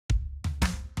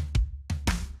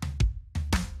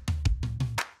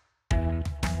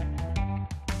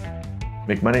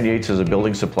McMunn Yates is a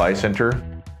building supply center.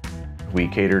 We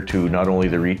cater to not only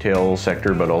the retail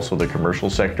sector, but also the commercial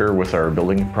sector with our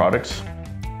building products.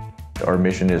 Our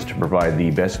mission is to provide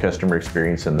the best customer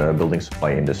experience in the building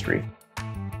supply industry.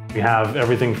 We have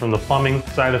everything from the plumbing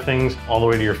side of things all the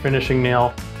way to your finishing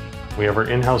nail. We have our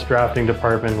in-house drafting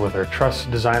department with our truss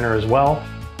designer as well.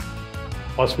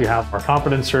 Plus we have our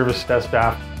competent service desk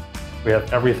staff. We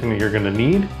have everything that you're going to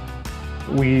need.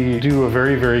 We do a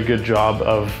very, very good job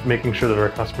of making sure that our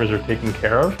customers are taken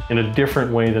care of in a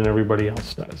different way than everybody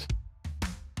else does.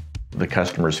 The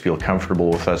customers feel comfortable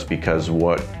with us because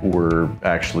what we're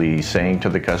actually saying to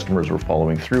the customers we're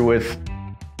following through with.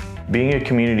 Being a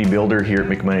community builder here at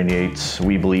McMunn Yates,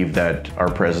 we believe that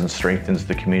our presence strengthens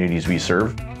the communities we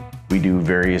serve. We do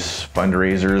various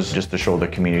fundraisers just to show the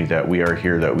community that we are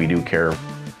here, that we do care.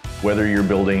 Whether you're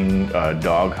building a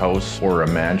doghouse or a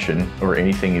mansion or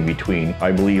anything in between,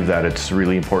 I believe that it's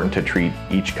really important to treat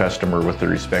each customer with the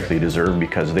respect they deserve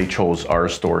because they chose our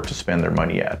store to spend their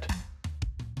money at.